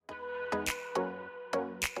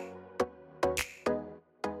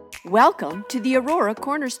Welcome to the Aurora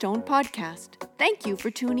Cornerstone Podcast. Thank you for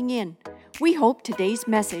tuning in. We hope today's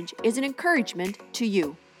message is an encouragement to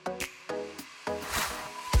you.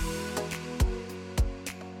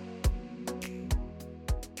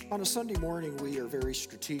 On a Sunday morning, we are very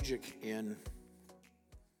strategic in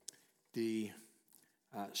the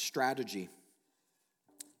strategy.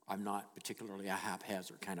 I'm not particularly a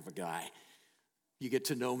haphazard kind of a guy. You get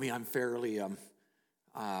to know me, I'm fairly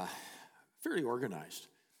organized.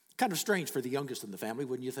 Kind of strange for the youngest in the family,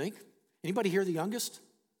 wouldn't you think? Anybody here the youngest?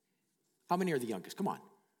 How many are the youngest? Come on.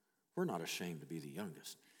 We're not ashamed to be the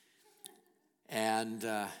youngest. And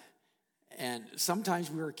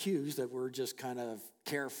sometimes we're accused that we're just kind of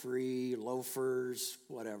carefree, loafers,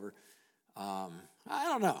 whatever. I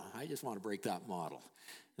don't know. I just want to break that model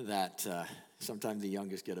that sometimes the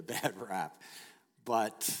youngest get a bad rap.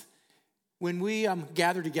 But when we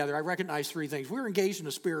gather together, I recognize three things. We're engaged in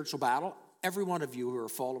a spiritual battle. Every one of you who are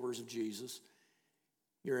followers of Jesus,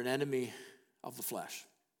 you're an enemy of the flesh.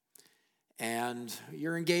 And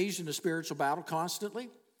you're engaged in a spiritual battle constantly.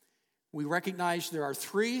 We recognize there are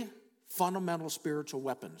three fundamental spiritual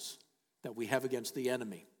weapons that we have against the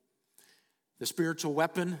enemy. The spiritual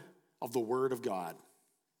weapon of the Word of God.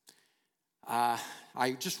 I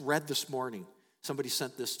just read this morning, somebody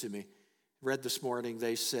sent this to me. Read this morning,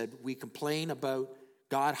 they said, we complain about,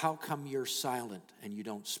 God, how come you're silent and you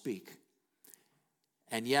don't speak?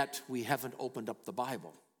 And yet we haven't opened up the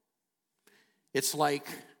Bible. It's like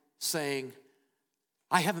saying,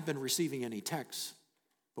 I haven't been receiving any texts,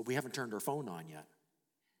 but we haven't turned our phone on yet.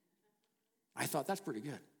 I thought that's pretty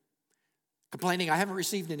good. Complaining, I haven't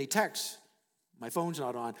received any texts, my phone's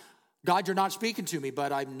not on. God, you're not speaking to me,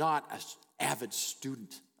 but I'm not an avid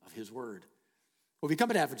student of His Word. Well,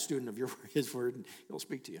 become an avid student of His Word, and He'll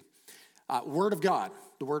speak to you. Word of God,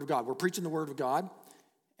 the Word of God. We're preaching the Word of God,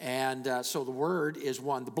 and so the Word is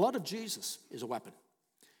one. The blood of Jesus is a weapon.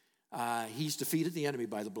 He's defeated the enemy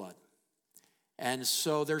by the blood. And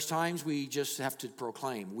so there's times we just have to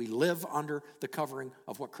proclaim. We live under the covering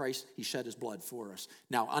of what Christ, He shed His blood for us.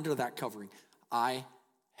 Now, under that covering, I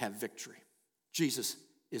have victory. Jesus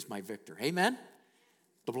is my victor. Amen?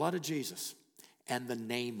 The blood of Jesus and the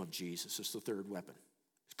name of Jesus is the third weapon.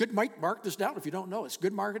 It's good, mark this down if you don't know. It's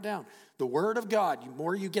good, mark it down. The Word of God, the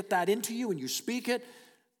more you get that into you and you speak it.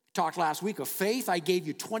 Talked last week of faith. I gave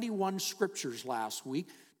you 21 scriptures last week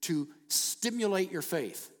to stimulate your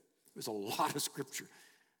faith. It was a lot of scripture.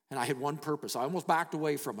 And I had one purpose. I almost backed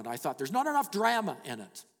away from it. I thought, there's not enough drama in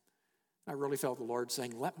it. I really felt the Lord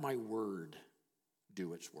saying, let my word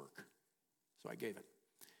do its work. So I gave it.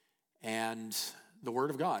 And the Word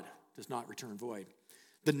of God does not return void.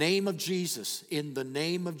 The name of Jesus, in the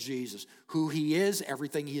name of Jesus, who He is,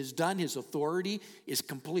 everything He has done, His authority is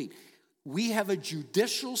complete. We have a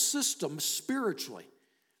judicial system spiritually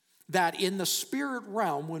that in the spirit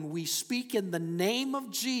realm, when we speak in the name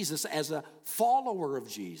of Jesus as a follower of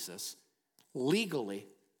Jesus, legally,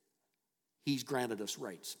 He's granted us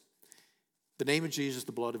rights. The name of Jesus,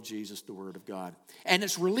 the blood of Jesus, the Word of God. And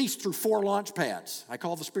it's released through 4 launch pads. I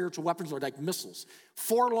call the spiritual weapons like missiles.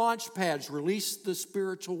 4 launch pads release the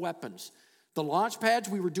spiritual weapons. The launch pads,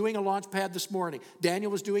 we were doing a launch pad this morning.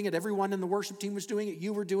 Daniel was doing it. Everyone in the worship team was doing it.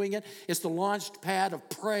 You were doing it. It's the launch pad of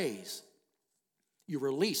praise. You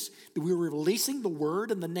release. We were releasing the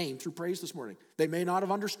word and the name through praise this morning. They may not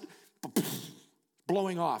have understood.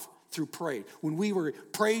 Blowing off through praise. When we were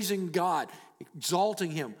praising God,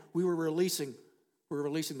 exalting Him, we were releasing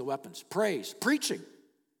the weapons. Praise. Preaching.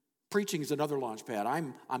 Preaching is another launch pad.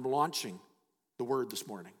 I'm launching the word this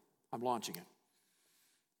morning. I'm launching it.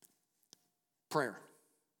 Prayer.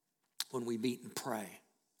 When we meet and pray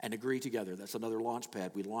and agree together, that's another launch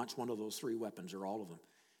pad. We launch one of those 3 weapons or all of them.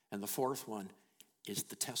 And the fourth one is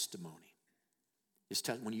the testimony.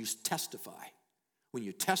 When you testify. When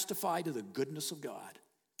you testify to the goodness of God,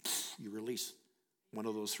 you release one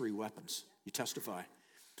of those 3 weapons. You testify.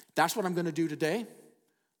 That's what I'm going to do today.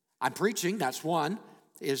 I'm preaching, that's one,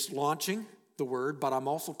 is launching the word, but I'm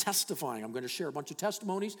also testifying. I'm going to share a bunch of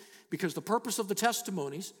testimonies because the purpose of the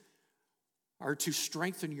testimonies are to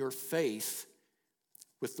strengthen your faith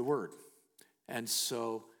with the word. And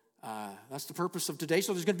so that's the purpose of today.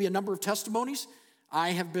 So there's going to be a number of testimonies.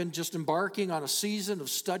 I have been just embarking on a season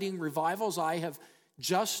of studying revivals. I have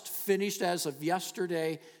just finished, as of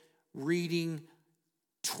yesterday, reading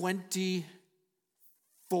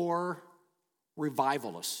 24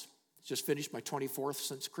 revivalists. Just finished my 24th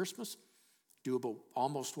since Christmas. Do about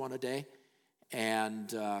almost one a day.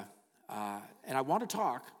 And I want to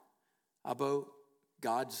talk about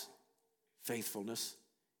God's faithfulness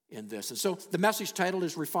in this. And so the message title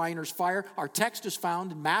is Refiner's Fire. Our text is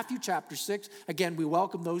found in Matthew chapter 6. Again, we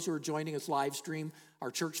welcome those who are joining us live stream,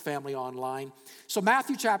 our church family online. So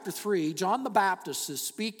Matthew chapter 3, John the Baptist is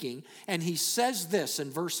speaking, and he says this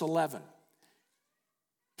in verse 11.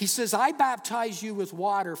 He says, I baptize you with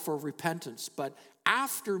water for repentance, but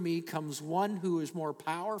after me comes one who is more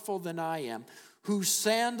powerful than I am, whose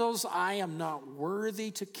sandals I am not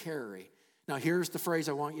worthy to carry. Now here's the phrase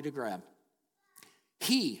I want you to grab.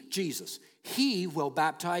 He, Jesus, he will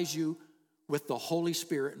baptize you with the Holy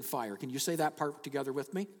Spirit and fire. Can you say that part together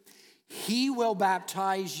with me? He will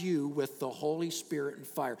baptize you with the Holy Spirit and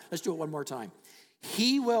fire. Let's do it one more time.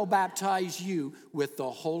 He will baptize you with the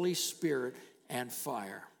Holy Spirit and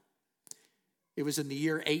fire. It was in the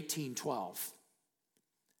year 1812.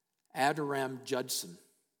 Adoram Judson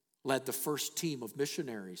led the first team of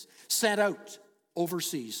missionaries sent out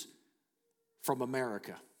overseas from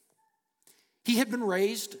America. He had been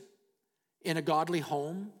raised in a godly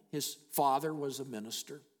home. His father was a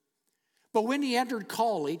minister. But when he entered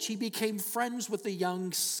college, he became friends with a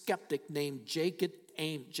young skeptic named Jacob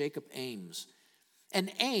Ames.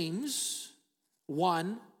 And Ames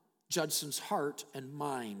won Judson's heart and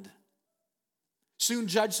mind. Soon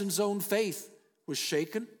Judson's own faith was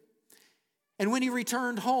shaken. And when he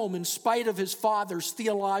returned home, in spite of his father's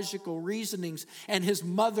theological reasonings and his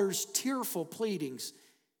mother's tearful pleadings,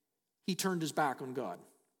 he turned his back on God.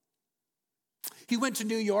 He went to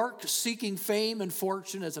New York seeking fame and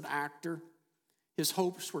fortune as an actor. His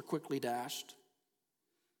hopes were quickly dashed.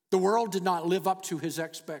 The world did not live up to his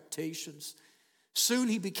expectations. Soon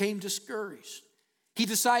he became discouraged. He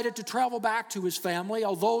decided to travel back to his family,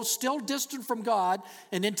 although still distant from God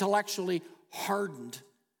and intellectually hardened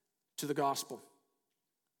to the gospel.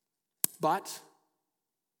 But,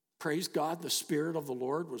 praise God, the Spirit of the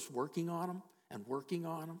Lord was working on him and working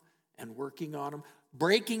on him and working on him,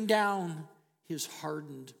 breaking down his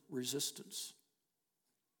hardened resistance.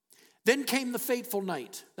 Then came the fateful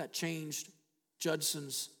night that changed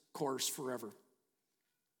Judson's course forever.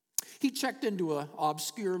 He checked into an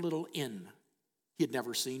obscure little inn he had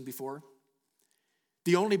never seen before.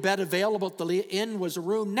 The only bed available at the inn was a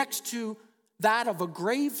room next to that of a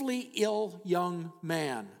gravely ill young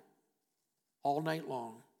man. All night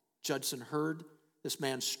long, Judson heard this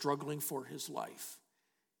man struggling for his life,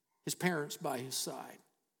 his parents by his side.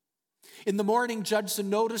 In the morning,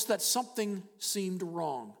 Judson noticed that something seemed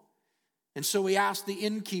wrong, and so he asked the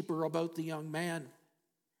innkeeper about the young man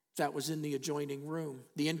that was in the adjoining room.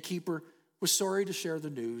 The innkeeper was sorry to share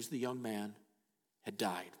the news. The young man had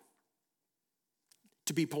died.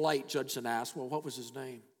 To be polite, Judson asked, well, what was his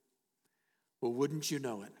name? Well, wouldn't you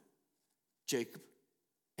know it? Jacob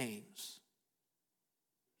Ames.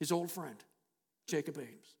 His old friend, Jacob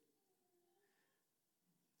Ames.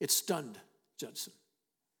 It stunned Judson.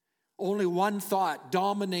 Only one thought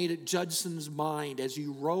dominated Judson's mind as he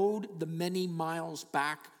rode the many miles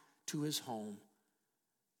back to his home.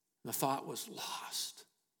 The thought was lost.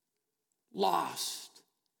 Lost.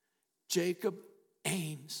 Jacob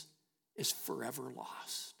Ames is forever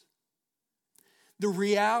lost. The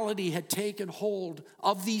reality had taken hold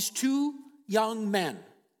of these two young men,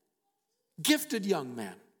 gifted young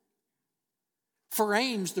men. For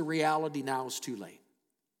Ames, the reality now is too late.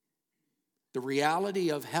 The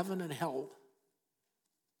reality of heaven and hell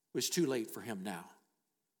was too late for him now.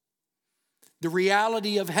 The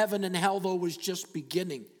reality of heaven and hell, though, was just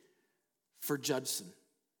beginning for Judson.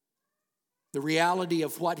 The reality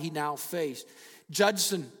of what he now faced.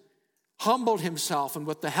 Judson humbled himself, and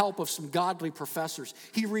with the help of some godly professors,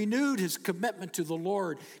 he renewed his commitment to the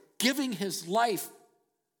Lord, giving his life,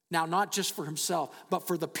 now not just for himself, but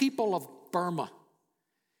for the people of Burma.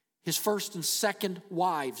 His first and second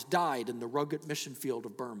wives died in the rugged mission field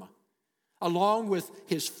of Burma. Along with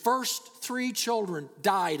his first 3 children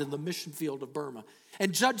died in the mission field of Burma.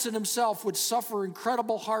 And Judson himself would suffer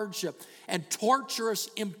incredible hardship and torturous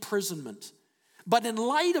imprisonment. But in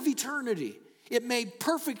light of eternity, it made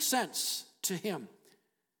perfect sense to him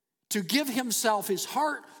to give himself his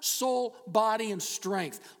heart, soul, body, and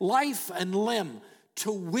strength, life and limb,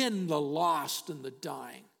 to win the lost and the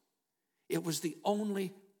dying. It was the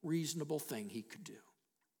only reasonable thing he could do.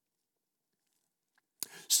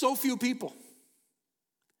 So few people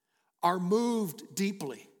are moved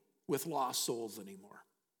deeply with lost souls anymore.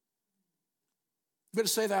 I'm going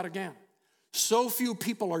to say that again. So few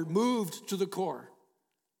people are moved to the core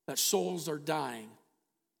that souls are dying,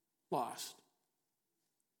 lost.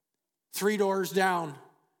 3 doors down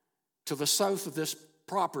to the south of this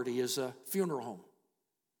property is a funeral home.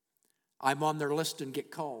 I'm on their list and get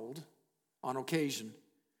called on occasion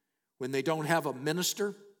when they don't have a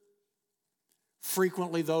minister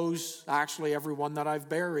Frequently those, actually everyone that I've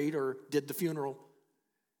buried or did the funeral,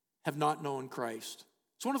 have not known Christ.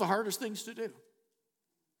 It's one of the hardest things to do.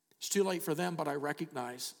 It's too late for them, but I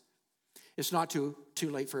recognize it's not too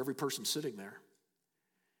late for every person sitting there.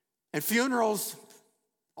 And funerals,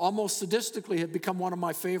 almost sadistically, have become one of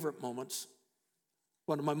my favorite moments,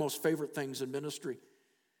 one of my most favorite things in ministry.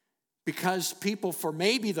 Because people, for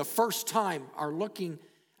maybe the first time, are looking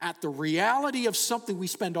at the reality of something we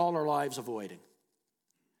spend all our lives avoiding.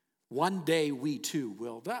 One day we too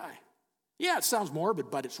will die. Yeah, it sounds morbid,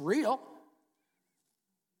 but it's real.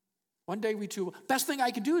 One day we too will. Best thing I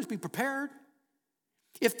can do is be prepared.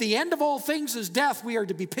 If the end of all things is death, we are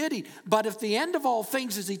to be pitied. But if the end of all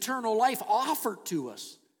things is eternal life offered to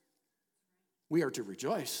us, we are to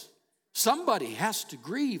rejoice. Somebody has to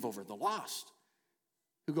grieve over the lost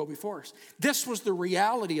who go before us. This was the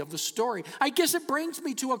reality of the story. I guess it brings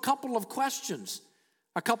me to a couple of questions.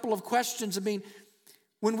 I mean,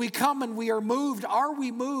 when we come and we are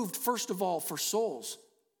we moved, first of all, for souls?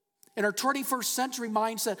 In our 21st century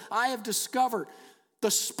mindset, I have discovered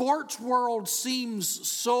the sports world seems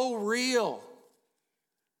so real.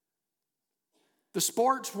 The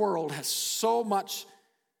sports world has so much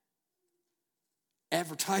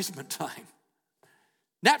advertisement time.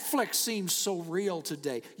 Netflix seems so real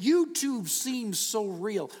today. YouTube seems so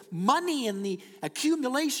real. Money and the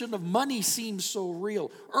accumulation of money seems so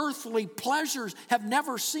real. Earthly pleasures have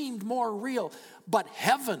never seemed more real. But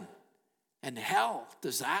heaven and hell,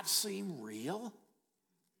 does that seem real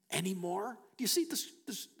anymore? Do you see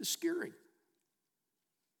this scaring?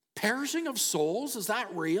 Perishing of souls, is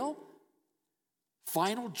that real?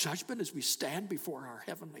 Final judgment as we stand before our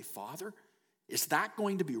Heavenly Father, is that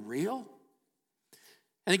going to be real?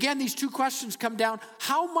 And again, these two questions come down.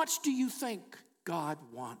 How much do you think God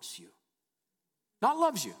wants you? Not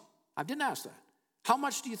loves you. I didn't ask that. How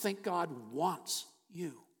much do you think God wants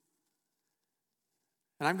you?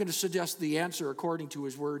 And I'm going to suggest the answer, according to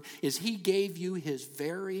his word, is he gave you his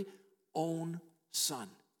very own son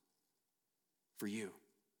for you.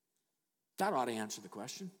 That ought to answer the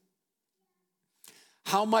question.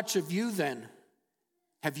 How much of you then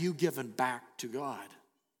have you given back to God?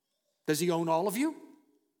 Does he own all of you?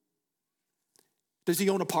 Does he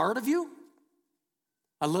own a part of you?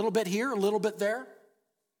 A little bit here, a little bit there?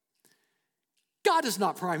 God is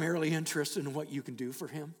not primarily interested in what you can do for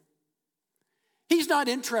him. He's not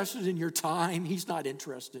interested in your time. He's not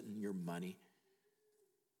interested in your money.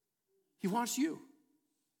 He wants you.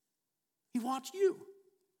 He wants you.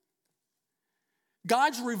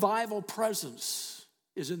 God's revival presence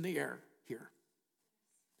is in the air here.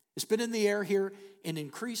 It's been in the air here in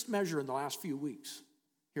increased measure in the last few weeks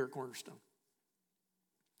here at Cornerstone.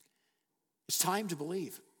 It's time to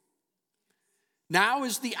believe. Now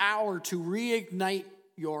is the hour to reignite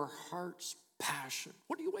your heart's passion.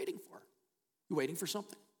 What are you waiting for? You waiting for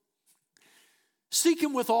something? Seek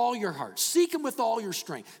him with all your heart. Seek him with all your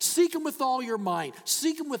strength. Seek him with all your mind.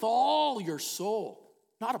 Seek him with all your soul.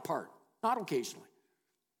 Not apart, not occasionally.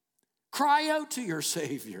 Cry out to your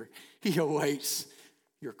Savior. He awaits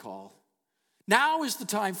your call. Now is the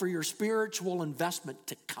time for your spiritual investment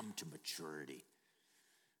to come to maturity.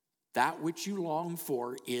 That which you long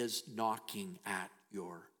for is knocking at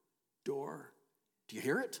your door. Do you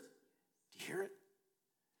hear it? Do you hear it?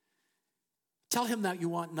 Tell him that you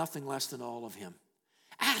want nothing less than all of him.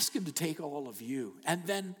 Ask him to take all of you, and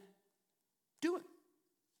then do it.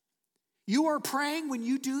 You are praying, when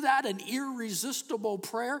you do that, an irresistible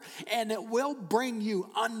prayer, and it will bring you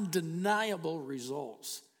undeniable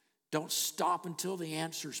results. Don't stop until the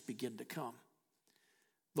answers begin to come.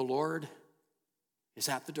 The Lord is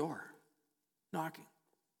at the door, knocking.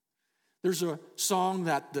 There's a song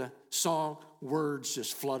that the song words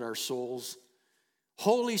just flood our souls.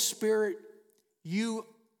 Holy Spirit, you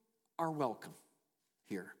are welcome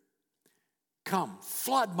here. Come,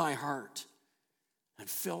 flood my heart and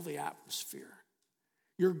fill the atmosphere.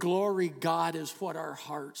 Your glory, God, is what our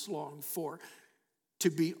hearts long for, to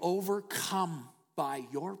be overcome by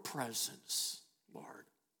your presence, Lord.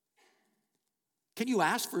 Can you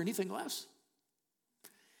ask for anything less?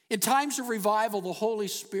 In times of revival, the Holy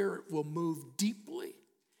Spirit will move deeply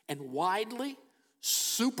and widely,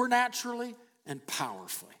 supernaturally and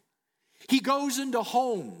powerfully. He goes into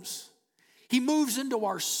homes. He moves into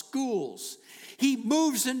our schools. He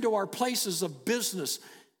moves into our places of business.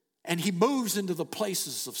 And he moves into the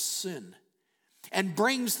places of sin and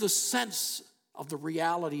brings the sense of the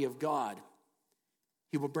reality of God.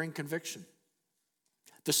 He will bring conviction.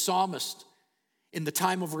 The psalmist, in the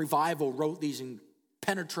time of revival, wrote these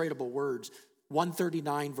impenetrable words.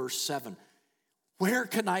 139 verse 7. Where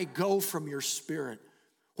can I go from your spirit?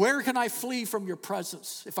 Where can I flee from your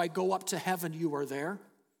presence? If I go up to heaven, you are there.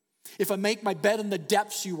 If I make my bed in the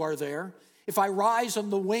depths, you are there. If I rise on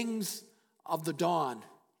the wings of the dawn,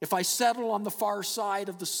 if I settle on the far side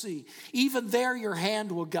of the sea, even there your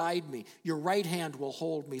hand will guide me. Your right hand will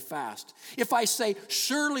hold me fast. If I say,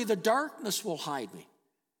 surely the darkness will hide me,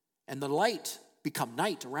 and the light become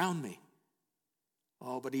night around me.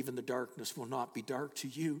 Oh, but even the darkness will not be dark to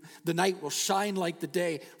you. The night will shine like the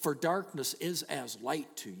day, for darkness is as light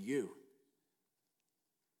to you.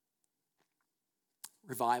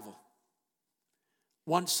 Revival.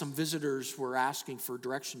 Once some visitors were asking for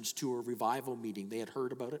directions to a revival meeting. They had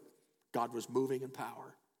heard about it. God was moving in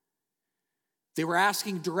power. They were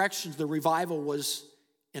asking directions. The revival was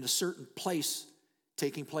in a certain place,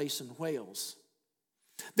 taking place in Wales.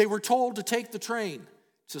 They were told to take the train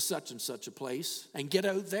to such and such a place and get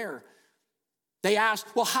out there. They asked,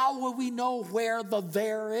 well, how will we know where the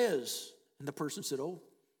there is? And the person said, oh,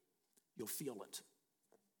 you'll feel it.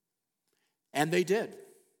 And they did.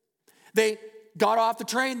 They got off the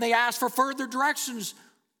train. They asked for further directions.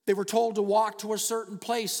 They were told to walk to a certain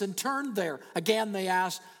place and turn there. Again, they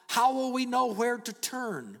asked, how will we know where to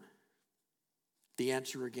turn? The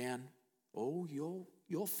answer again, oh,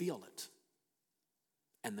 you'll feel it.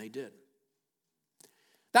 And they did.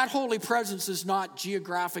 That holy presence is not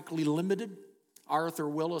geographically limited. Arthur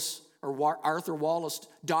Wallace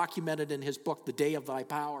documented in his book, The Day of Thy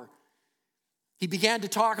Power. He began to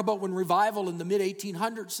talk about when revival in the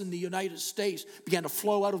mid-1800s in the United States began to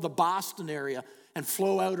flow out of the Boston area and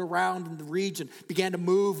flow out around in the region, began to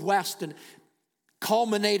move west and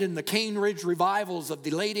culminate in the Cane Ridge revivals of the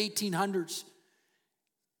late 1800s,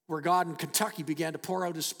 where God in Kentucky began to pour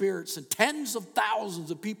out his spirits, and tens of thousands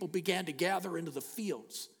of people began to gather into the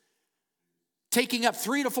fields, taking up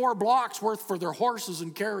 3 to 4 blocks worth for their horses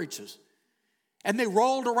and carriages. And they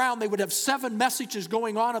rolled around. They would have 7 messages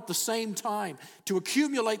going on at the same time to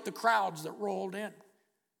accumulate the crowds that rolled in.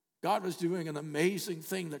 God was doing an amazing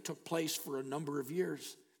thing that took place for a number of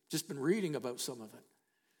years. Just been reading about some of it.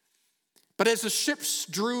 But as the ships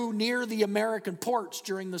drew near the American ports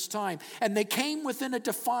during this time, and they came within a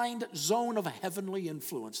defined zone of heavenly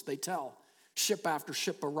influence, they tell, ship after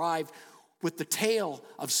ship arrived with the tale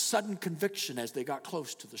of sudden conviction as they got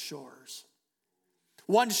close to the shores.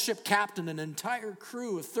 One ship captain and an entire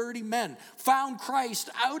crew of 30 men found Christ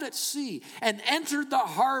out at sea and entered the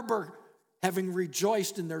harbor, having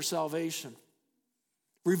rejoiced in their salvation.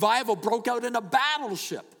 Revival broke out in a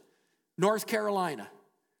battleship, North Carolina.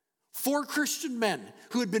 4 Christian men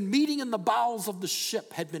who had been meeting in the bowels of the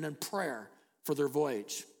ship had been in prayer for their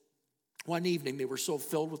voyage. One evening, they were so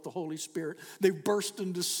filled with the Holy Spirit, they burst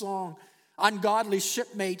into song. Ungodly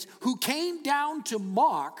shipmates who came down to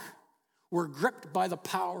mock were gripped by the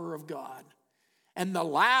power of God. And the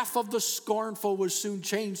laugh of the scornful was soon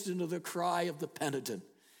changed into the cry of the penitent.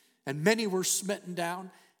 And many were smitten down,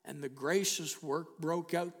 and the gracious work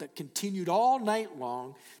broke out that continued all night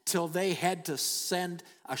long till they had to send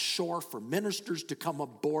ashore for ministers to come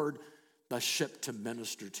aboard the ship to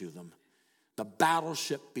minister to them. The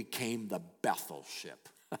battleship became the Bethel ship.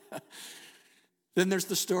 Then there's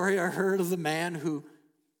the story I heard of the man who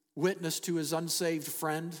witnessed to his unsaved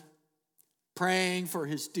friend, praying for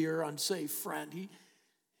his dear unsaved friend.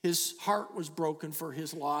 His heart was broken for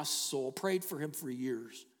his lost soul, prayed for him for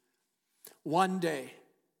years. One day,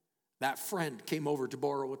 that friend came over to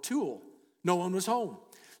borrow a tool. No one was home.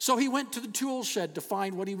 So he went to the tool shed to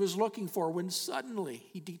find what he was looking for, when suddenly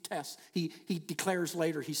he declares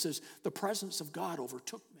later, he says, the presence of God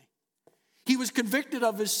overtook me. He was convicted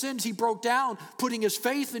of his sins. He broke down, putting his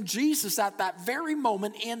faith in Jesus at that very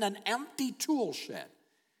moment in an empty tool shed.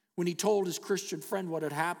 When he told his Christian friend what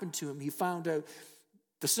had happened to him, he found out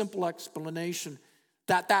the simple explanation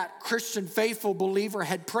that Christian faithful believer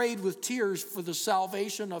had prayed with tears for the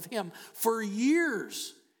salvation of him for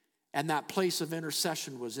years. And that place of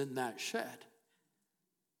intercession was in that shed.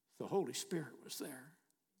 The Holy Spirit was there.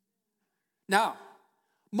 Now,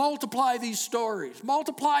 multiply these stories.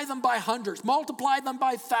 Multiply them by hundreds. Multiply them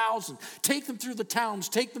by thousands. Take them through the towns.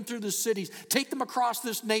 Take them through the cities. Take them across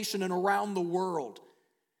this nation and around the world.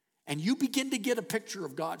 And you begin to get a picture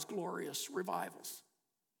of God's glorious revivals.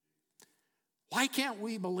 Why can't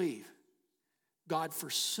we believe God for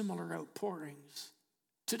similar outpourings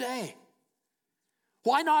today?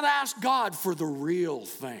 Why not ask God for the real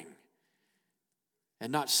thing and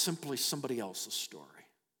not simply somebody else's story?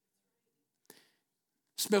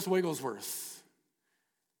 Smith Wigglesworth,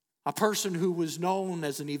 a person who was known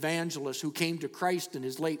as an evangelist who came to Christ in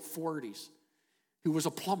his late 40s, who was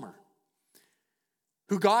a plumber,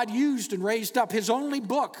 who God used and raised up. His only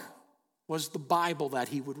book was the Bible that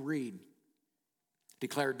he would read.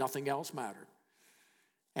 declared nothing else mattered.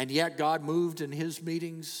 And yet God moved in his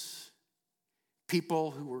meetings.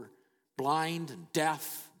 People who were blind and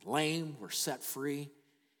deaf, lame were set free.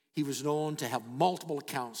 He was known to have multiple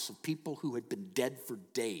accounts of people who had been dead for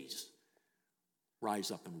days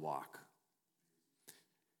rise up and walk.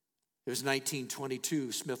 It was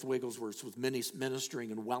 1922, Smith Wigglesworth was ministering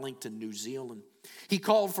in Wellington, New Zealand. He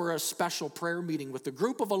called for a special prayer meeting with a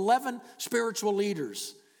group of 11 spiritual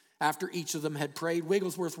leaders. After each of them had prayed,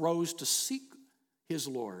 Wigglesworth rose to seek his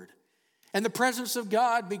Lord. And the presence of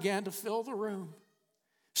God began to fill the room.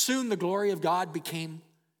 Soon the glory of God became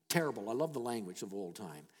terrible. I love the language of old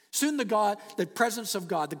time. Soon the presence of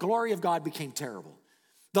God, the glory of God became terrible.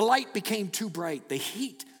 The light became too bright, the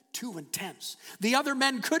heat too intense. The other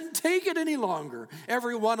men couldn't take it any longer.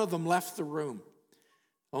 Every one of them left the room.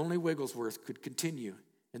 Only Wigglesworth could continue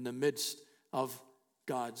in the midst of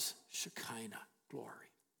God's Shekinah glory.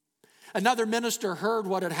 Another minister heard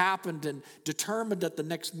what had happened and determined at the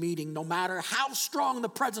next meeting, no matter how strong the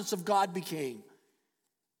presence of God became,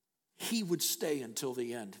 he would stay until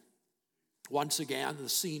the end. Once again, the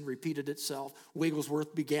scene repeated itself.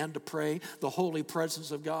 Wigglesworth began to pray. The holy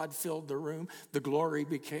presence of God filled the room. The glory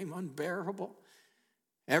became unbearable.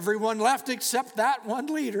 Everyone left except that one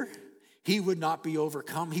leader. He would not be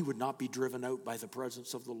overcome. He would not be driven out by the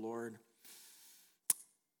presence of the Lord.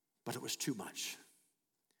 But it was too much.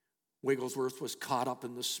 Wigglesworth was caught up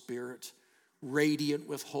in the Spirit, radiant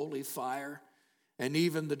with holy fire, and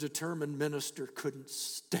even the determined minister couldn't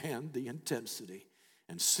stand the intensity.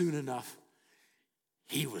 And soon enough,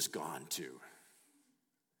 he was gone too.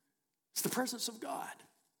 It's the presence of God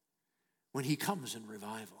when he comes in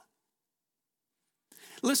revival.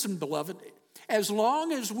 Listen, beloved, as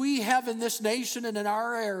long as we have in this nation and in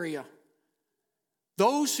our area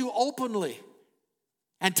those who openly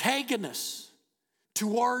antagonists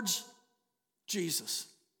towards Jesus,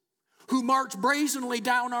 who march brazenly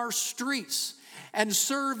down our streets and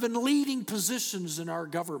serve in leading positions in our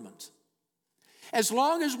government, as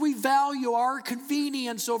long as we value our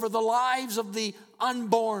convenience over the lives of the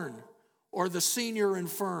unborn or the senior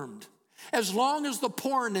infirmed, as long as the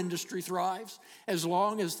porn industry thrives, as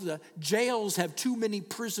long as the jails have too many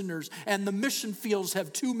prisoners and the mission fields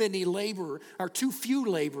have too few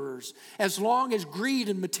laborers, as long as greed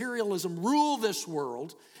and materialism rule this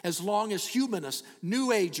world, as long as humanists,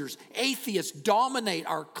 New Agers, atheists dominate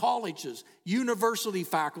our colleges, university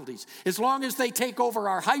faculties, as long as they take over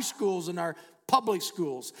our high schools and our public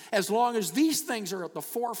schools, as long as these things are at the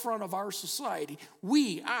forefront of our society,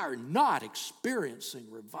 we are not experiencing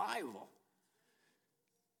revival.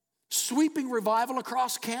 Sweeping revival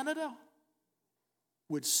across Canada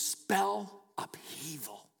would spell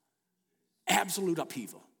upheaval, absolute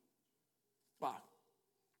upheaval. Wow.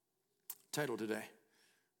 Title today,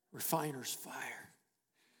 Refiner's Fire.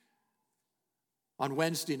 On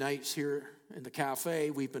Wednesday nights here in the cafe,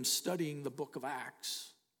 we've been studying the book of Acts.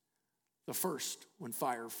 The first, when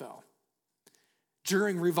fire fell.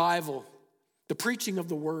 During revival, the preaching of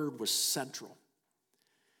the word was central.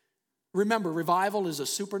 Remember, revival is a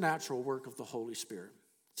supernatural work of the Holy Spirit.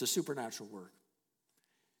 It's a supernatural work.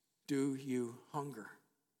 Do you hunger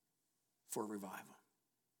for revival?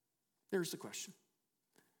 There's the question.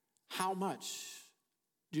 How much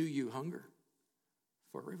do you hunger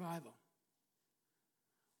for revival?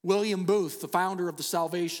 William Booth, the founder of the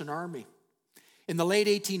Salvation Army, in the late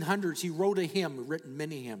 1800s, he wrote a hymn, written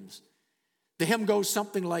many hymns. The hymn goes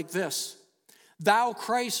something like this: Thou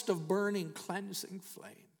Christ of burning, cleansing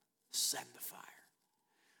flame, send the fire.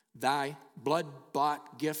 Thy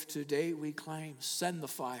blood-bought gift today we claim, send the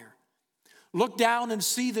fire. Look down and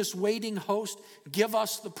see this waiting host, give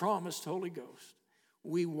us the promised Holy Ghost.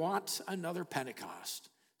 We want another Pentecost,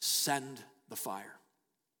 send the fire.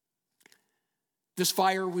 This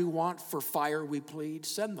fire we want, for fire we plead,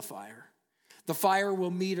 send the fire. The fire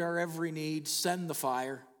will meet our every need, send the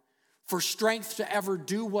fire. For strength to ever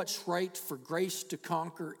do what's right, for grace to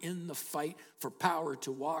conquer in the fight, for power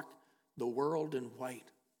to walk the world in white.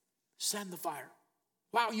 Send the fire.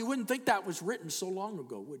 Wow, you wouldn't think that was written so long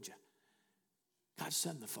ago, would you? God,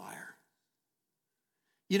 send the fire.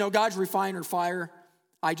 You know, God's refiner fire,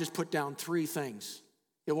 I just put down 3 things.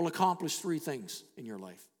 It will accomplish 3 things in your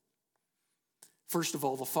life. First of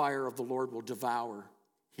all, the fire of the Lord will devour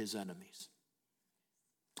his enemies.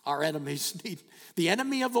 Our enemies the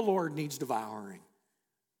enemy of the Lord needs devouring,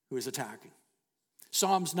 who is attacking.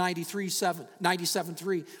 Psalms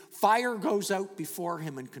 97:3, fire goes out before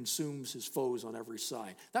him and consumes his foes on every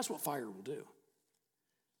side. That's what fire will do.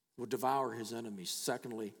 It will devour his enemies.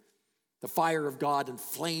 Secondly, the fire of God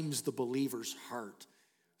inflames the believer's heart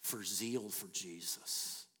for zeal for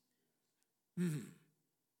Jesus.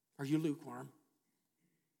 Are you lukewarm?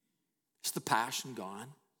 Is the passion gone?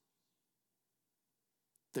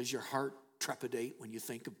 Does your heart trepidate when you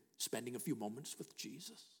think of spending a few moments with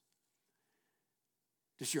Jesus?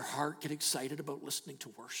 Does your heart get excited about listening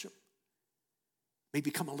to worship?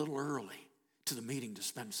 Maybe come a little early to the meeting to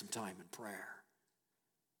spend some time in prayer.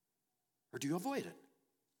 Or do you avoid it?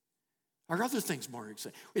 Are other things more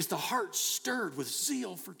exciting? Is the heart stirred with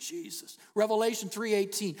zeal for Jesus? Revelation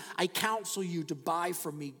 3:18, I counsel you to buy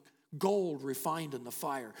from me gold refined in the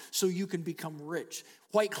fire so you can become rich,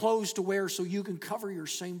 white clothes to wear so you can cover your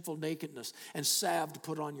shameful nakedness, and salve to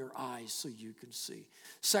put on your eyes so you can see.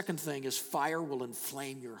 Second thing is fire will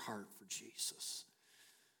inflame your heart for Jesus.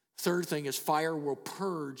 Third thing is fire will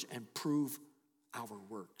purge and prove our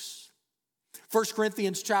works. 1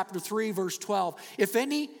 Corinthians chapter 3, verse 12. If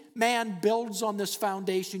any man builds on this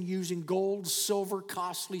foundation using gold, silver,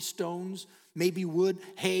 costly stones, maybe wood,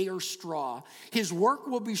 hay, or straw, his work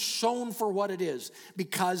will be shown for what it is,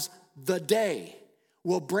 because the day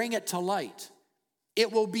will bring it to light.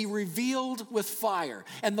 It will be revealed with fire,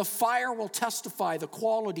 and the fire will testify the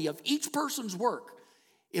quality of each person's work.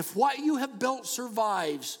 If what you have built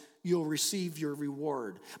survives, you'll receive your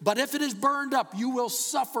reward. But if it is burned up, you will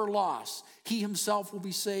suffer loss. He himself will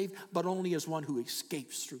be saved, but only as one who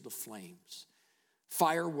escapes through the flames.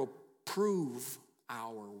 Fire will prove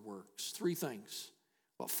our works. Three things.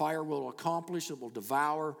 What fire will accomplish: it will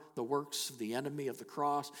devour the works of the enemy of the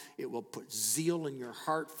cross. It will put zeal in your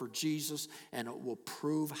heart for Jesus, and it will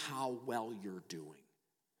prove how well you're doing.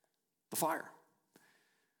 The fire.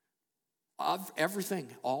 Of everything,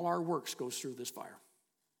 all our works goes through this fire.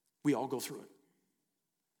 We all go through it.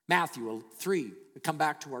 Matthew 3, we come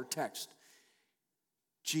back to our text.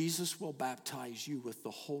 Jesus will baptize you with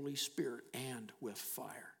the Holy Spirit and with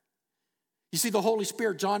fire. You see, the Holy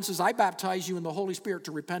Spirit, John says, I baptize you in the Holy Spirit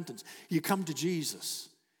to repentance. You come to Jesus.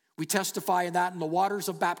 We testify in that in the waters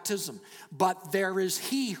of baptism. But there is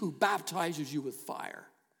he who baptizes you with fire.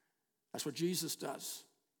 That's what Jesus does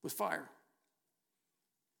with fire.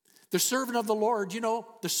 The servant of the Lord,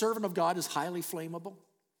 the servant of God is highly flammable.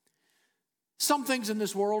 Some things in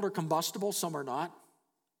this world are combustible, some are not.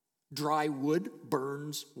 Dry wood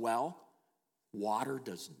burns well. Water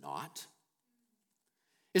does not.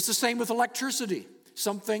 It's the same with electricity.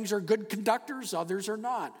 Some things are good conductors, others are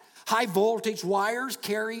not. High voltage wires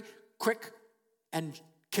carry quick and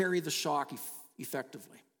carry the shock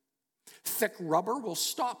effectively. Thick rubber will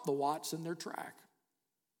stop the watts in their track.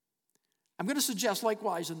 I'm going to suggest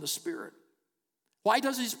likewise in the Spirit. Why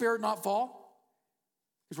does the Spirit not fall?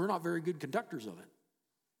 Because we're not very good conductors of it.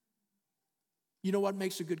 You know what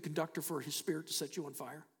makes a good conductor for his Spirit to set you on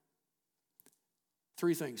fire?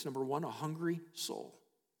 Three things. Number one, a hungry soul.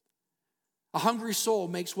 A hungry soul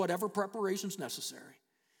makes whatever preparations necessary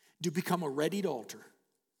to become a readied altar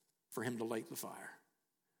for him to light the fire.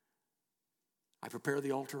 I prepare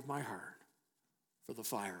the altar of my heart for the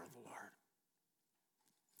fire of the Lord.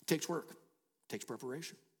 It takes work. It takes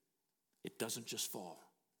preparation. It doesn't just fall.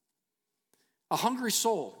 A hungry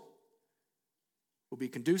soul will be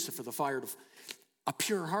conducive for the fire. A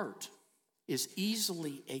pure heart is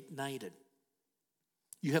easily ignited.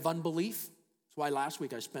 You have unbelief. That's why last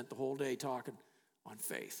week I spent the whole day talking on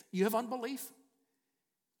faith. You have unbelief.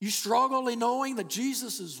 You struggle in knowing that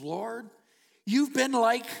Jesus is Lord. You've been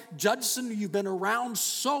like Judson. You've been around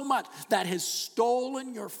so much that has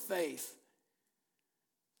stolen your faith.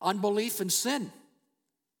 Unbelief and sin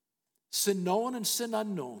known and sin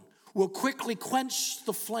unknown, will quickly quench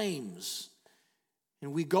the flames.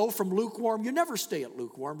 And we go from lukewarm. You never stay at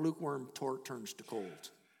lukewarm. Lukewarm turns to cold.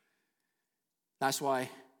 That's why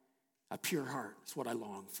a pure heart is what I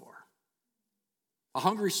long for. A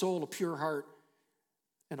hungry soul, a pure heart,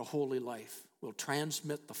 and a holy life will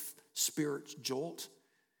transmit the Spirit's jolt.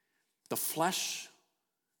 The flesh,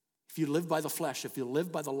 if you live by the flesh, if you live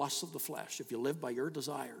by the lusts of the flesh, if you live by your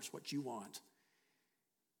desires, what you want,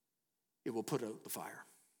 it will put out the fire.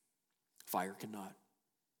 Fire cannot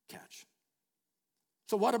catch.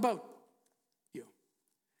 So what about you?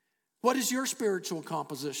 What is your spiritual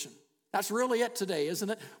composition? That's really it today, isn't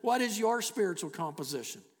it? What is your spiritual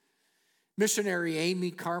composition? Missionary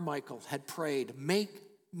Amy Carmichael had prayed, make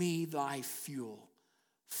me thy fuel,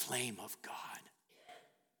 flame of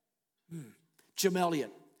God. Jim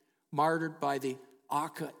Elliot, martyred by the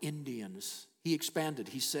Aka Indians, he expanded.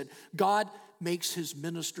 He said, God makes his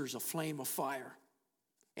ministers a flame of fire.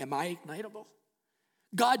 Am I ignitable?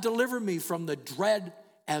 God, deliver me from the dread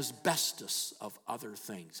asbestos of other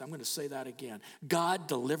things. I'm going to say that again. God,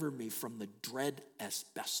 deliver me from the dread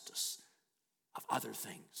asbestos of other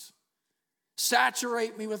things.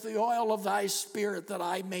 Saturate me with the oil of thy Spirit that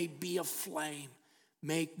I may be a flame.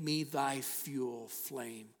 Make me thy fuel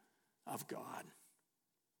flame of God.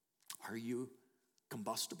 Are you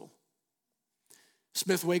combustible?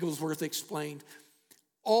 Smith Wigglesworth explained,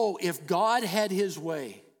 oh, if God had his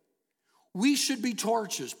way, we should be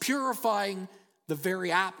torches, purifying the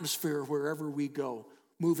very atmosphere wherever we go,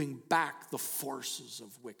 moving back the forces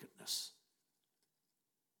of wickedness.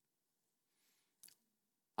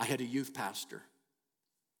 I had a youth pastor.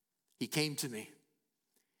 He came to me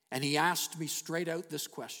and he asked me straight out this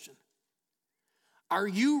question. Are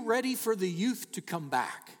you ready for the youth to come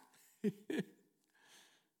back?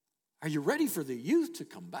 Are you ready for the youth to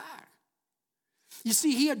come back? You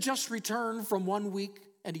see, he had just returned from 1 week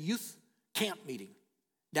at a youth camp meeting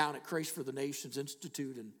down at Christ for the Nations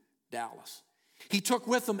Institute in Dallas. He took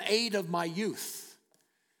with him 8 of my youth.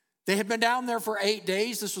 They had been down there for 8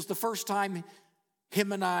 days. This was the first time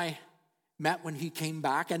him and I met when he came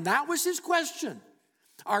back, and that was his question.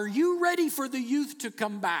 Are you ready for the youth to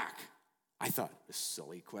come back? I thought, a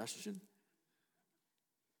silly question.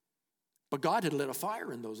 But God had lit a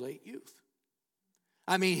fire in those 8 youth.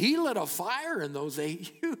 I mean, he lit a fire in those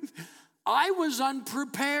 8 youth. I was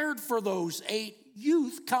unprepared for those 8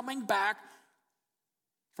 youth coming back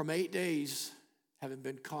from 8 days having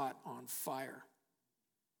been caught on fire.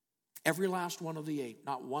 Every last one of the 8,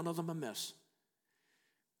 not one of them amiss.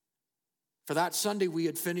 For that Sunday, we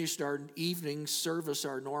had finished our evening service,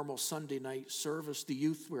 our normal Sunday night service. The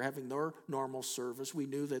youth were having their normal service. We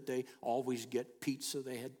knew that they always get pizza.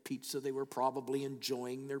 They had pizza. They were probably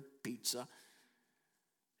enjoying their pizza.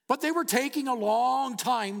 But they were taking a long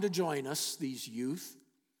time to join us, these youth.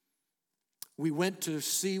 We went to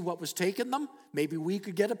see what was taking them. Maybe we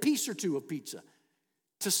could get a piece or two of pizza.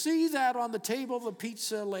 To see that on the table, the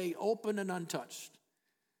pizza lay open and untouched.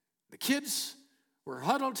 The kids were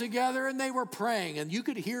huddled together and they were praying, and you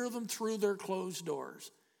could hear them through their closed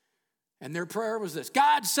doors. And their prayer was this: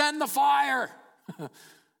 God, send the fire.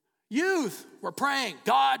 Youth were praying,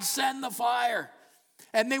 God, send the fire.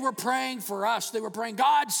 And they were praying for us. They were praying,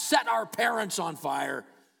 God, set our parents on fire.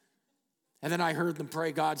 And then I heard them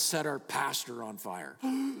pray, God, set our pastor on fire.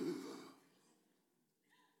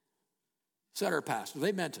 Set our pastor.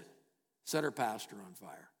 They meant it. Set our pastor on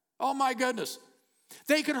fire. Oh my goodness.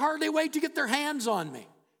 They could hardly wait to get their hands on me.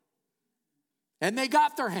 And they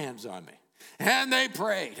got their hands on me. And they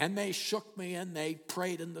prayed, and they shook me, and they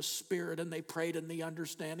prayed in the Spirit, and they prayed in the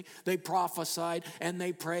understanding. They prophesied, and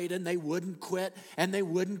they prayed, and they wouldn't quit, and they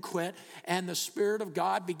wouldn't quit. And the Spirit of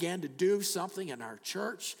God began to do something in our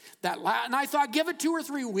church. And I thought, give it 2 or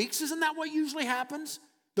 3 weeks. Isn't that what usually happens?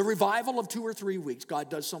 The revival of 2 or 3 weeks. God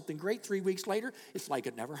does something great. 3 weeks later, it's like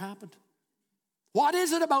it never happened. What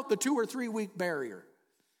is it about the 2 or 3 week barrier?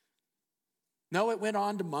 No, it went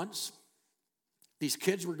on to months. These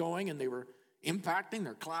kids were going and they were impacting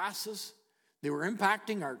their classes. They were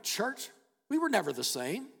impacting our church. We were never the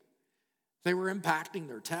same. They were impacting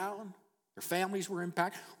their town. Their families were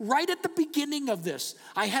impacted. Right at the beginning of this,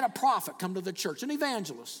 I had a prophet come to the church, an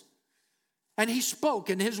evangelist. And he spoke,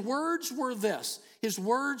 and his words were this. His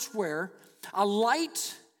words were, a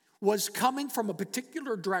light was coming from a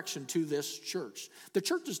particular direction to this church. The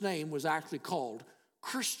church's name was actually called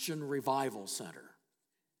Christian Revival Center.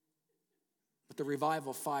 But the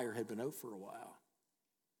revival fire had been out for a while.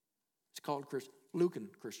 It's called Lucan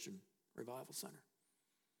Christian Revival Center.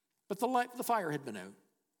 But the fire had been out.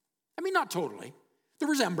 I mean, not totally. There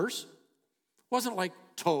was embers. Wasn't like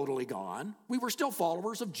totally gone. We were still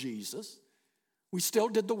followers of Jesus. We still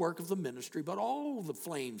did the work of the ministry, but all the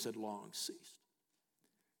flames had long ceased.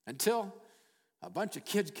 Until a bunch of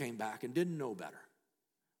kids came back and didn't know better.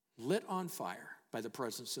 Lit on fire by the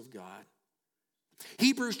presence of God.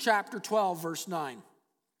 Hebrews chapter 12, verse 9.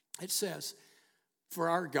 It says, for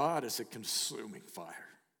our God is a consuming fire,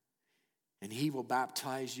 and he will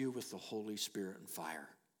baptize you with the Holy Spirit and fire.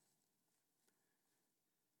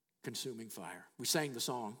 Consuming fire. We sang the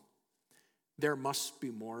song, there must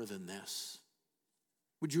be more than this.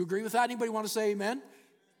 Would you agree with that? Anybody want to say amen?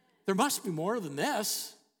 There must be more than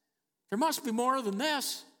this. There must be more than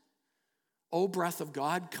this. O breath of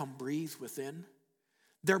God, come breathe within.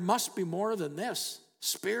 There must be more than this.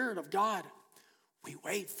 Spirit of God, we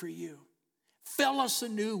wait for you. Fill us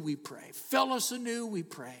anew, we pray. Fill us anew, we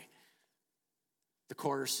pray. The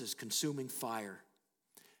chorus is consuming fire,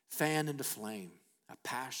 fan into flame, a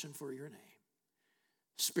passion for your name.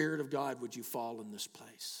 Spirit of God, would you fall in this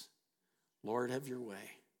place? Lord, have your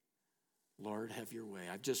way. Lord, have your way.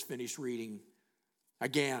 I've just finished reading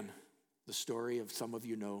again the story of, some of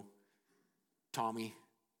you know, Tommy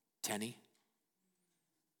Tenney.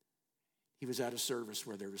 He was at a service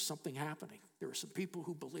where there was something happening. There were some people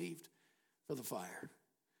who believed for the fire.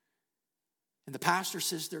 And the pastor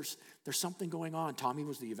says, there's something going on. Tommy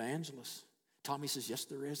was the evangelist. Tommy says, yes,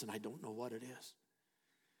 there is, and I don't know what it is.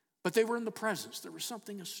 But they were in the presence. There was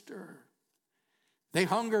something astir. They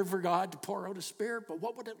hungered for God to pour out His Spirit, but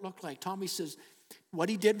what would it look like? Tommy says, what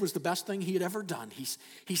he did was the best thing he had ever done.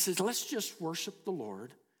 He says, let's just worship the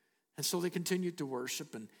Lord. And so they continued to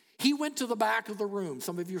worship, and he went to the back of the room.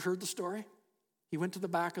 Some of you heard the story. He went to the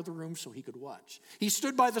back of the room so he could watch. He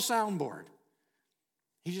stood by the soundboard.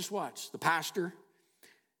 He just watched. The pastor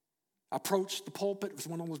approached the pulpit. It was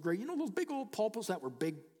one of those great, those big old pulpits that were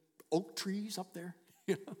big oak trees up there?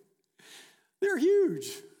 They're huge.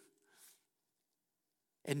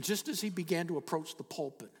 And just as he began to approach the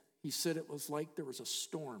pulpit, he said it was like there was a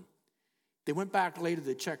storm. They went back later,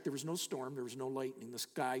 they checked. There was no storm, there was no lightning. The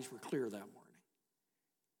skies were clear that morning.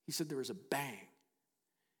 He said there was a bang.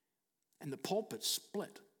 And the pulpit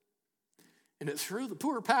split. And it threw the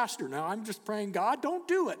poor pastor. Now I'm just praying, God, don't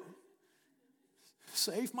do it.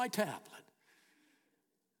 Save my tablet.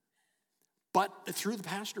 But it threw the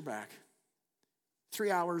pastor back.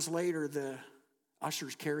 3 hours later, the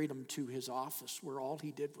ushers carried him to his office where all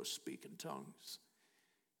he did was speak in tongues.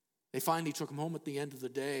 They finally took him home at the end of the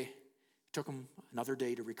day. It took him another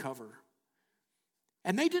day to recover.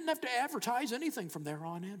 And they didn't have to advertise anything from there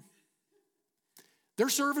on in. Their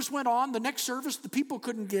service went on. The next service, the people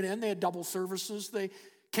couldn't get in. They had double services. They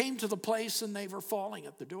came to the place and they were falling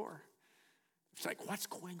at the door. It's like, what's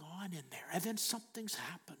going on in there? And then something's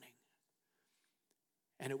happening.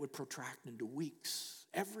 And it would protract into weeks.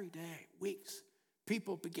 Every day, weeks.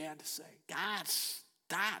 People began to say, that's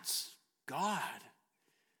God.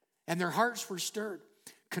 And their hearts were stirred.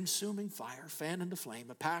 Consuming fire, fan into flame,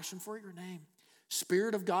 a passion for your name.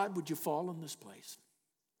 Spirit of God, would you fall in this place?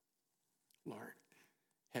 Lord,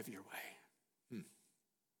 have your way.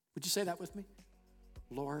 Would you say that with me?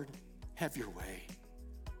 Lord, have your way.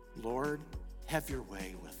 Lord, have your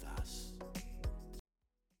way with us.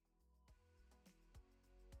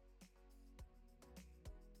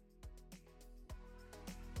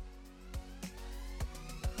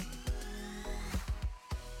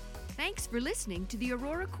 Thanks for listening to the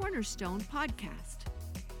Aurora Cornerstone podcast.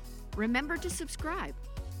 Remember to subscribe.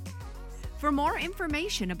 For more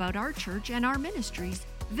information about our church and our ministries,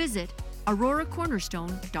 visit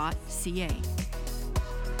auroracornerstone.ca.